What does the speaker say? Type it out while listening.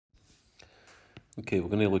Okay, we're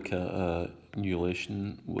going to look at a new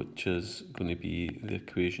relation which is going to be the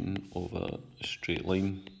equation of a straight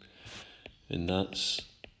line, and that's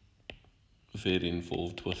very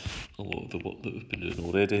involved with a lot of the work that we've been doing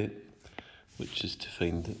already, which is to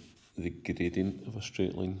find the gradient of a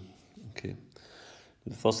straight line. Okay,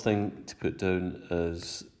 the first thing to put down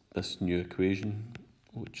is this new equation,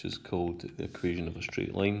 which is called the equation of a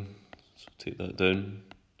straight line. So take that down.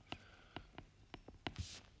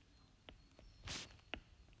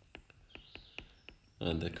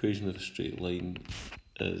 And the equation of a straight line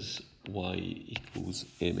is y equals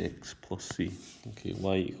mx plus c. Okay,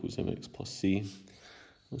 y equals mx plus c.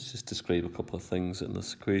 Let's just describe a couple of things in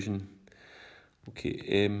this equation. Okay,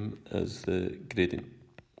 m is the gradient,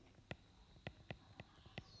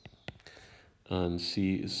 and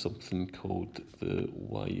c is something called the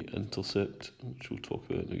y-intercept, which we'll talk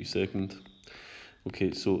about in a wee second.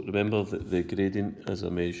 Okay, so remember that the gradient is a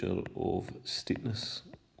measure of steepness.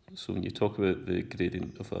 So when you talk about the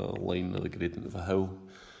gradient of a line or the gradient of a hill,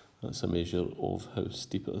 that's a measure of how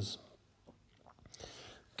steep it is.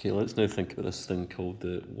 Okay, let's now think about this thing called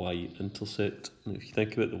the y-intercept. Now, if you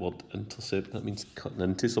think about the word intercept, that means cutting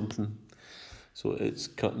into something. So it's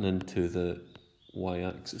cutting into the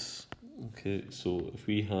y-axis. Okay, so if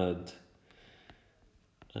we had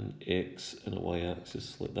an x and a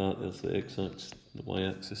y-axis like that, there's the x-axis, the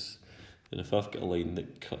y-axis. And if I've got a line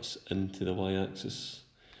that cuts into the y-axis,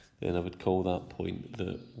 then I would call that point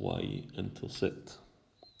the y-intercept.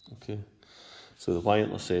 Okay, so the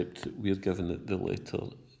y-intercept, we're given it the letter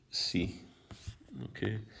C.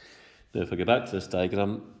 Okay, now if I go back to this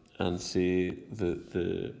diagram and say that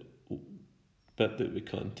the bit that we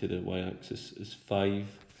cut into the y-axis is 5,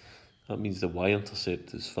 that means the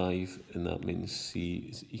y-intercept is 5, and that means C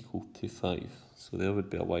is equal to 5. So there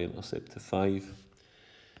would be a y-intercept of 5.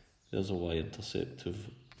 There's a y-intercept of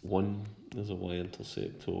 1. There's a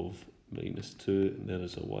y-intercept of -2, and there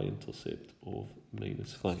is a y-intercept of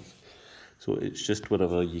 -5. So it's just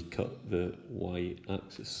wherever you cut the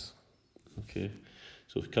y-axis. Okay,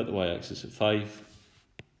 so if you cut the y-axis at 5,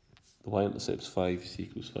 the y-intercept is 5, c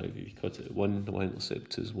equals 5. If you cut it at 1, the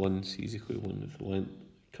y-intercept is 1, c is equal to 1. If you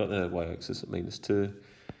cut the y-axis at -2,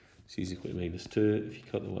 c is equal to -2. If you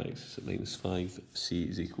cut the y-axis at -5, c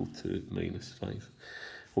is equal to -5.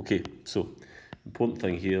 Okay, so the important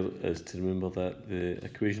thing here is to remember that the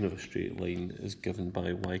equation of a straight line is given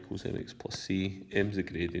by y equals mx plus c. M is the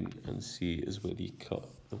gradient, and c is where you cut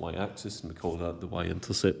the y-axis, and we call that the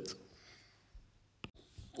y-intercept.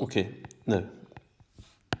 Okay, now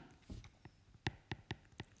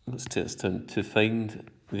let's test to find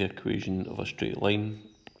the equation of a straight line.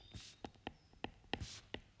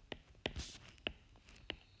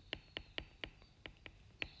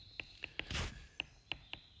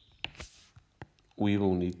 We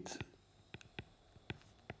will need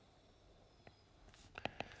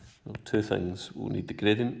two things. We'll need the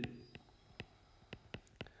gradient,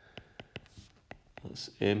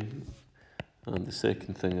 that's m, and the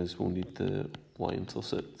second thing is we'll need the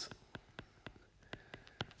y-intercept,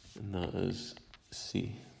 and that is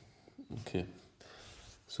c. Okay,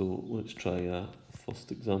 so let's try a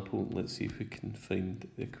first example. Let's see if we can find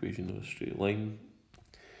the equation of a straight line.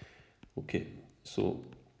 Okay, so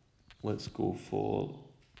let's go for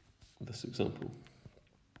this example.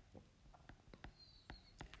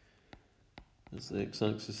 There's the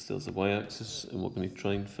x-axis, there's the y-axis, and we're going to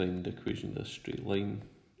try and find the equation of a straight line,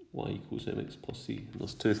 y equals mx plus c. And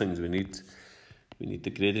there's two things we need. We need the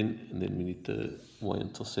gradient, and then we need the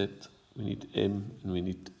y-intercept. We need m, and we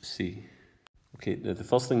need c. Okay, now the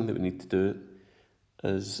first thing that we need to do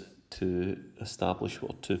is to establish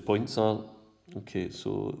what 2 points are. Okay,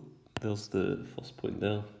 so there's the first point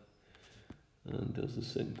there, and there's the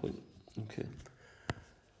second point. Okay.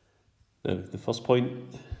 Now, the first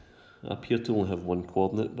point, I appear to only have one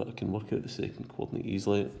coordinate, but I can work out the second coordinate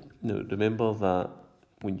easily. Now, remember that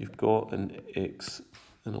when you've got an x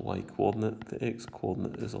and a y coordinate, the x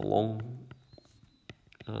coordinate is along,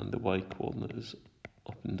 and the y coordinate is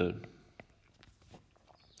up and down.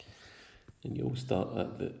 And you all start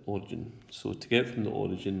at the origin. So to get from the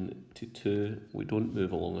origin to 2, we don't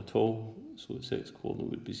move along at all. So its x coordinate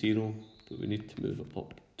would be 0, but we need to move it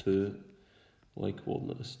up 2. Y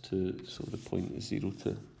coordinate is 2, so the point is 0,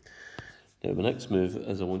 2. Now the next move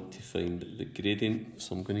is I want to find the gradient,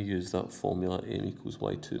 so I'm going to use that formula m equals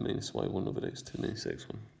y2 minus y1 over x2 minus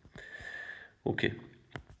x1. Okay,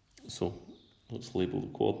 so let's label the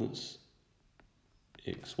coordinates: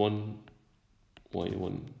 x1,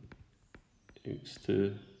 y1,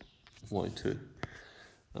 x2, y2,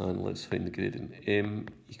 and let's find the gradient. M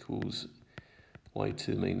equals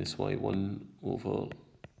y2 minus y1 over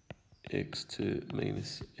x2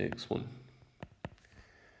 minus x1.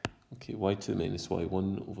 Okay, y2 minus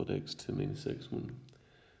y1 over x2 minus x1.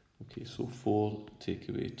 Okay, so 4 take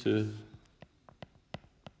away 2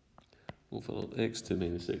 over x2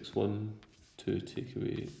 minus x1, 2 take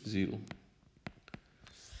away 0.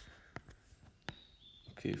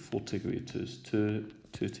 Okay, 4 take away 2 is 2,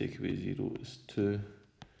 2 take away 0 is 2,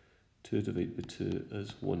 2 divided by 2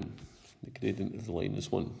 is 1. The gradient of the line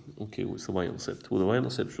is 1. Okay, what's the y-intercept? Well, the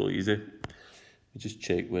y-intercept's really easy. We just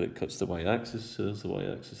check where it cuts the y-axis. So there's the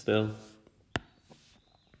y-axis there.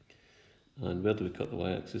 And where do we cut the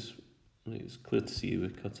y-axis? Right, it's clear to see we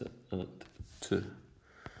cut it at 2.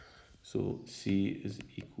 So c is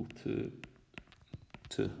equal to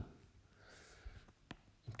 2.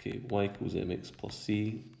 Okay, y equals mx plus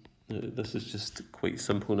c. Now, this is just quite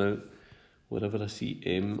simple now. Wherever I see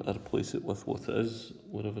m, I replace it with what it is.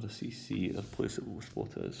 Wherever I see c, I replace it with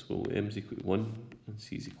what it is. Well, m is equal to 1 and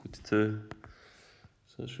c is equal to 2.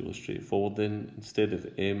 So that's really straightforward then. Instead of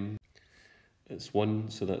m, it's 1,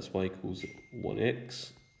 so that's y equals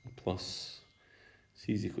 1x plus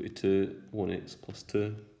c is equal to 2, 1x plus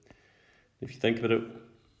 2. If you think about it,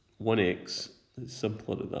 1x, it's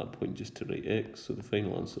simpler at that point just to write x, so the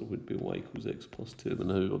final answer would be y equals x plus 2. But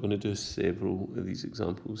now we're going to do several of these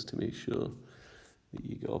examples to make sure that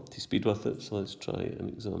you get up to speed with it. So let's try an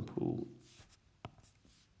example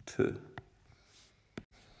 2.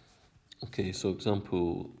 Okay, so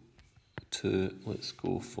example 2, let's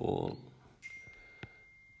go for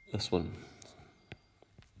this one.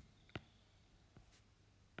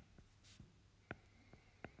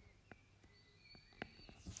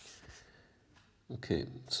 Okay,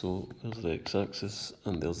 so there's the x-axis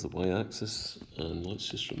and there's the y-axis, and let's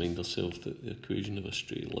just remind ourselves that the equation of a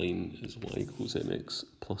straight line is y equals mx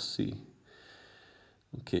plus c.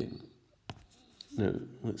 Okay, now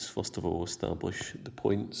let's first of all establish the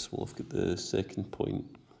points. Well, I've got the second point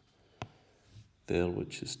there,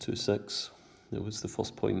 which is 2, 6. Now what's the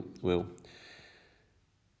first point? Well,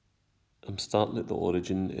 I'm starting at the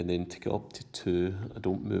origin, and then to get up to 2, I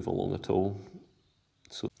don't move along at all.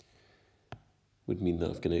 So would mean that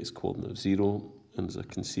I've got an x coordinate of 0, and as I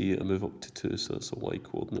can see, I move up to 2, so that's a y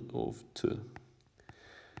coordinate of 2.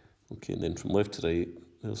 Okay, and then from left to right,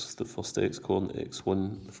 there's the first x coordinate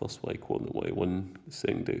x1, the first y coordinate y1, the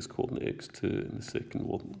second x coordinate x2, and the second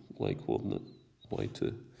y coordinate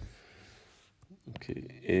y2. Okay,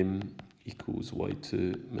 m equals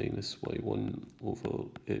y2 minus y1 over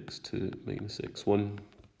x2 minus x1.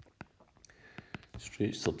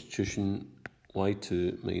 Straight substitution,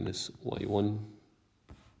 y2 minus y1.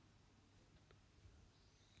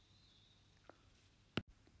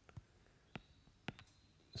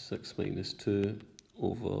 6 minus 2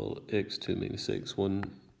 over x2 minus x1,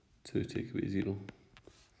 2 take away 0.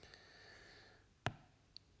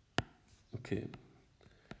 Okay,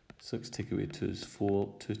 6 take away 2 is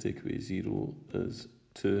 4, 2 take away 0 is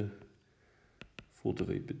 2. 4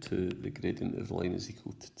 divided by 2, the gradient of the line is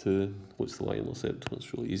equal to 2. What's the y-intercept? Well,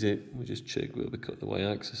 it's really easy. We just check where we cut the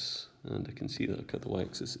y-axis, and I can see that I cut the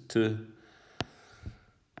y-axis at 2.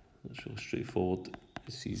 That's really straightforward.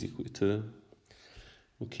 C is equal to 2.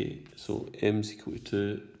 Okay, so m is equal to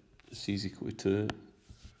 2, c is equal to 2.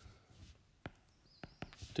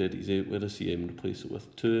 Dead easy. Where I see m, replace it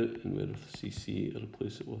with 2, and where I see c, I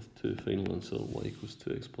replace it with 2. Final answer, y equals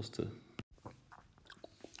 2x plus 2.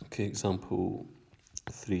 Okay, example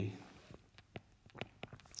 3.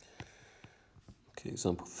 Okay,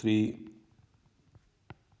 example 3.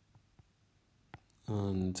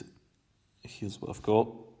 And here's what I've got.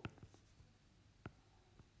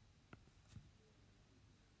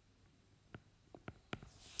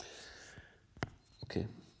 Okay,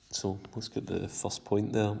 so let's get the first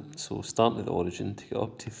point there. So starting at the origin, to get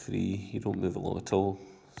up to 3, you don't move along at all.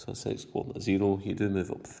 So that's x coordinate 0, you do move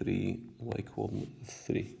up 3, y coordinate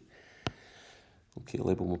 3. Okay,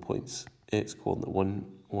 label my points. X coordinate 1,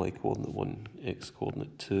 y coordinate 1, x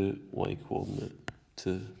coordinate 2, y coordinate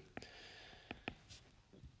 2.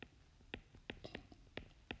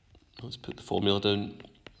 Let's put the formula down.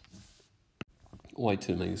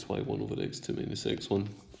 y2 minus y1 over x2 minus x1.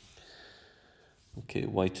 Okay,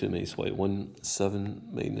 y2 minus y1, 7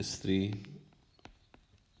 minus 3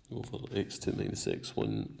 over x2 minus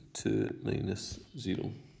x1, 2 minus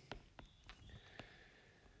 0.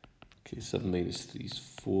 Okay, 7 minus 3 is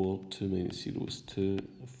 4, 2 minus 0 is 2,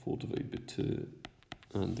 4 divided by 2,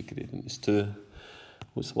 and the gradient is 2.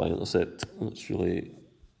 What's the y-intercept? That's really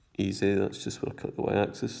easy, that's just where I cut the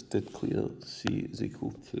y-axis. Dead clear, c is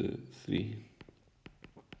equal to 3.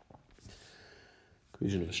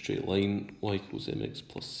 Equation of a straight line, y equals mx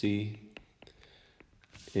plus c.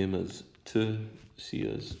 M is 2, c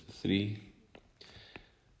is 3,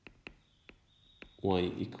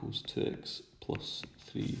 y equals 2x plus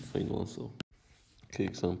 3, final answer. Okay,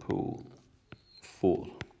 example 4.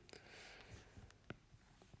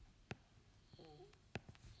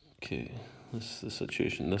 Okay, this is the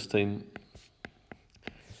situation this time.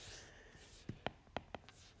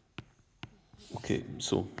 Okay,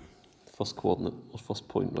 so first coordinate, or first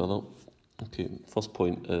point rather. Okay, first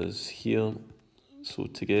point is here. So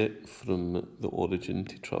to get from the origin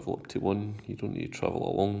to travel up to 1, you don't need to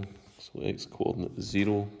travel along. So x coordinate is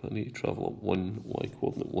 0, I need to travel up 1, y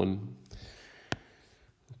coordinate 1.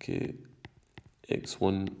 Okay,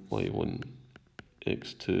 x1, y1,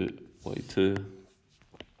 x2, y2.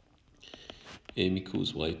 M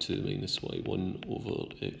equals y2 minus y1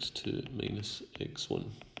 over x2 minus x1.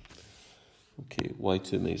 Okay,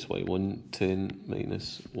 y2 minus y1, 10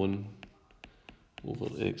 minus 1 over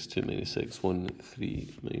x2 minus x1,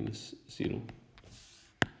 3 minus 0.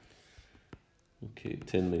 Okay,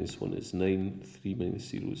 10 minus 1 is 9, 3 minus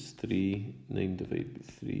 0 is 3, 9 divided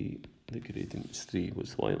by 3, the gradient is 3.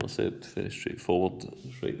 What's the y-intercept? Very straightforward,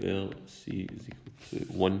 it's right there, c is equal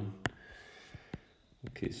to 1.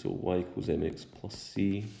 Okay, so y equals mx plus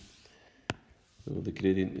c. Now the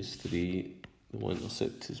gradient is 3, the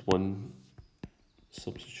y-intercept is 1.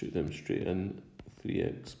 Substitute them straight in.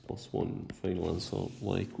 3x plus 1, final answer,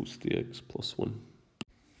 y equals 3x plus 1.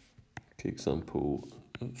 Okay, example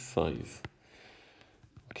 5.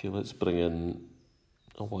 Okay, let's bring in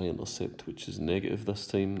a y-intercept which is negative this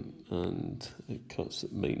time, and it cuts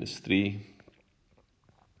at minus 3.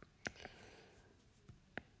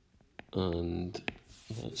 And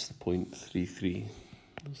that's the point 3, 3.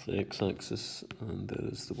 There's the x-axis and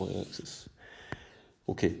there is the y-axis.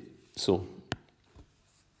 Okay, so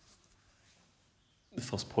the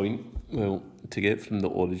first point, well, to get from the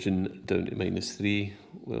origin down to minus 3,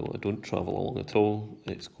 well, I don't travel along at all,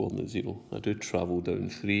 x coordinate 0. I do travel down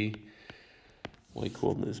 3, y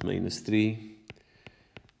coordinate is minus 3,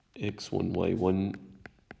 x1, y1,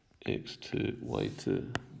 x2,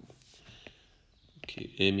 y2. Okay,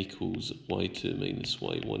 m equals y2 minus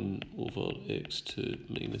y1 over x2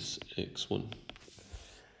 minus x1.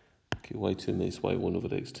 Okay, y2 minus y1 over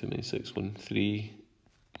x2 minus x1. 3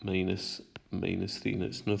 minus minus 3. Now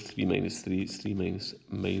it's not 3 minus 3, it's 3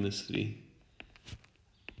 minus 3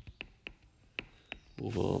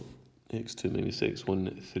 over x2 minus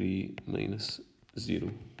x1, 3 minus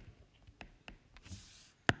 0.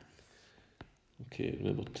 Okay,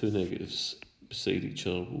 remember two negatives beside each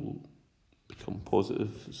other will become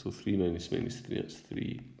positive, so 3 minus minus 3, that's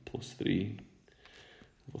 3 plus 3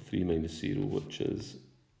 over 3 minus 0, which is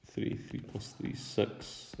 3, 3 plus 3 is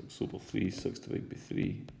 6, 6 over 3, 6 divided by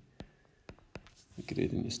 3, the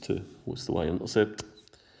gradient is 2. What's the y-intercept?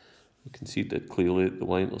 We can see that clearly the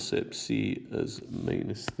y-intercept c is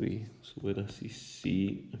minus 3, so where I see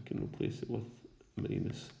c, I can replace it with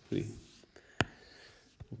minus 3.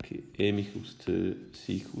 Okay, m equals 2,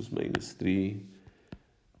 c equals minus 3,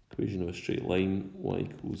 equation of a straight line, y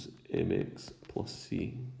equals mx plus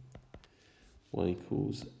c, y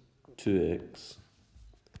equals 2x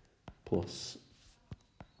plus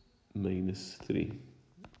minus 3.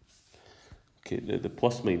 Okay, now the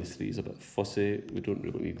plus minus 3 is a bit fussy, we don't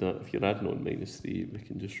really need that. If you're adding on minus 3, we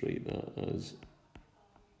can just write that as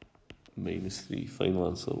minus 3. Final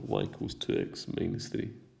answer, y equals 2x minus 3.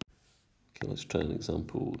 Okay, let's try an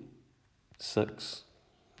example 6.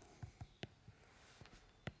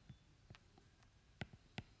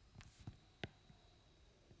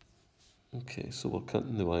 Okay, so we're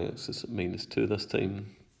cutting the y-axis at minus 2 this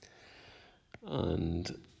time,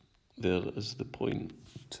 and there is the point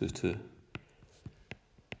 2, 2.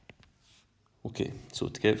 Okay, so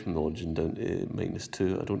to get from the origin down to minus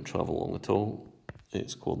 2, I don't travel along at all.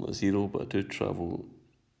 It's coordinate 0, but I do travel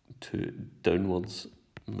downwards,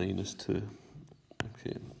 minus 2.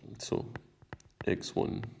 Okay, so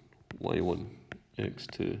x1, y1,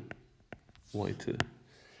 x2, y2.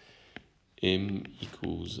 M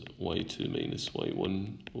equals y2 minus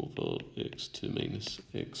y1 over x2 minus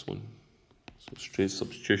x1. So straight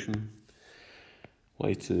substitution.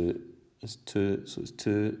 Y2 is 2, so it's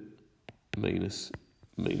 2 minus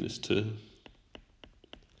minus 2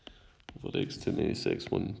 over x2 minus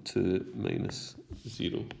x1, 2 minus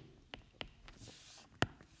 0.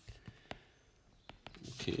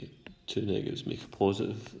 Okay, two negatives make a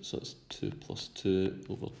positive, so that's 2 plus 2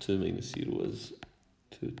 over 2 minus 0 is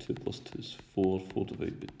 2, 2 plus 2 is 4, 4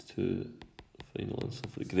 divided by 2, final answer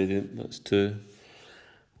for the gradient, that's 2.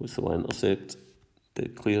 What's the y-intercept?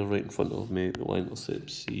 Dead clear right in front of me, the y-intercept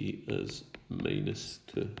c is minus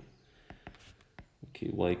 2. Okay,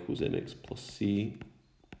 y equals mx plus c.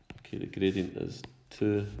 Okay, the gradient is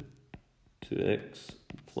 2x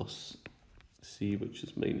plus c, which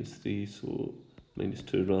is minus 3, so minus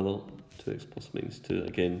 2 rather, 2x plus minus 2.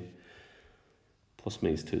 Again, plus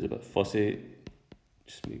minus 2 is a bit fussy,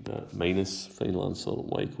 just make that minus. Final answer,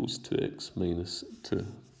 y equals 2x minus 2.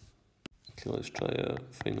 Okay, let's try a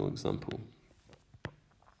final example.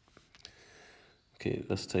 Okay,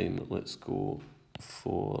 this time let's go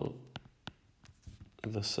for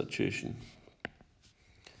this situation.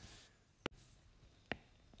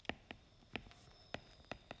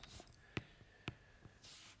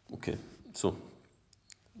 Okay, so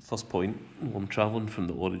first point, I'm travelling from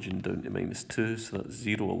the origin down to minus 2, so that's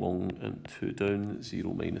 0 along and 2 down,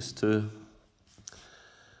 0 minus 2.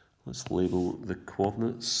 Let's label the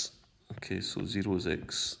coordinates. Okay, so 0 is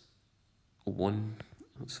x1,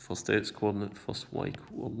 that's the first x coordinate, first y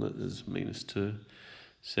coordinate is minus 2,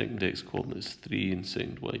 second x coordinate is 3, and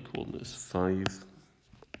second y coordinate is 5.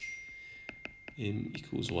 M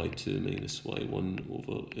equals y2 minus y1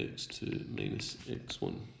 over x2 minus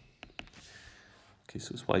x1. Okay,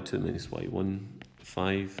 so it's y2 minus y1,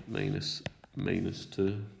 5 minus minus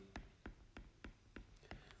 2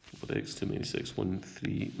 over x2 minus x1,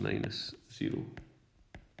 3 minus 0.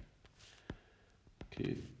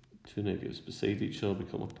 Okay, two negatives beside each other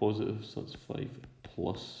become a positive, so that's 5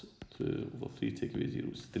 plus 2 over 3, take away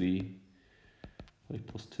 0 is 3. 5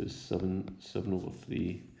 plus 2 is 7, 7 over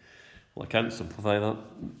 3. Well, I can't simplify that,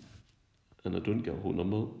 and I don't get a whole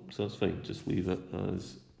number, so that's fine, just leave it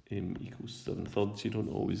as m equals 7/3. You don't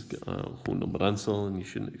always get a whole number answer, and you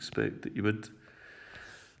shouldn't expect that you would.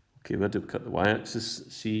 Okay, where do we cut the y-axis?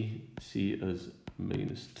 C is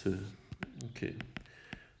minus 2. Okay,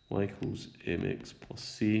 y equals mx plus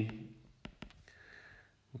c.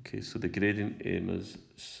 Okay, so the gradient m is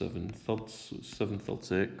 7/3, so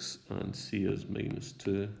 7/3 x, and c is minus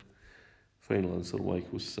 2. Final answer, y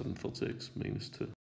equals 7/3 x minus 2.